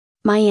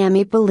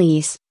Miami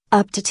police,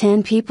 up to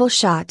 10 people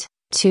shot,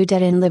 2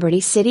 dead in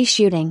Liberty City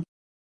shooting.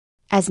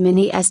 As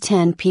many as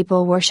 10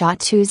 people were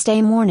shot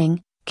Tuesday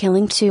morning,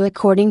 killing 2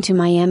 according to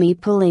Miami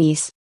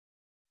police.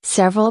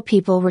 Several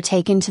people were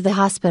taken to the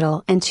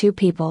hospital and 2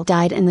 people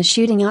died in the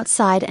shooting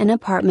outside an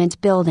apartment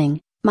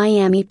building,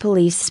 Miami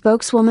police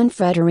spokeswoman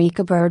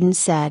Frederica Burden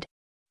said.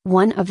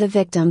 One of the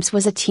victims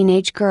was a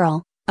teenage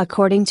girl,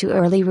 according to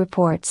early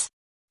reports.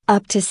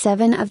 Up to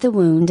 7 of the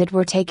wounded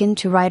were taken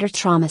to Ryder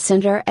Trauma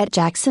Center at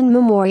Jackson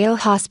Memorial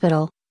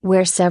Hospital,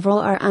 where several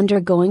are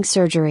undergoing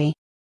surgery.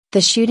 The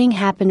shooting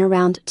happened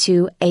around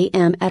 2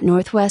 a.m. at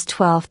Northwest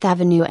 12th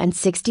Avenue and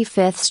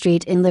 65th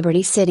Street in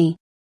Liberty City.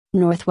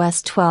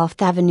 Northwest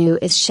 12th Avenue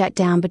is shut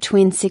down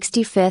between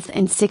 65th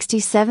and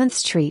 67th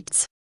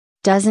Streets.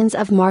 Dozens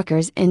of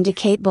markers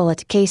indicate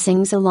bullet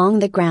casings along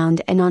the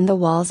ground and on the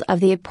walls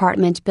of the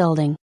apartment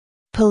building.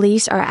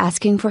 Police are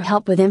asking for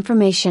help with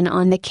information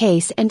on the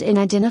case and in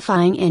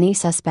identifying any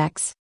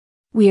suspects.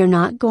 "We are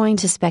not going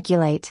to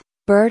speculate,"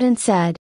 Burden said.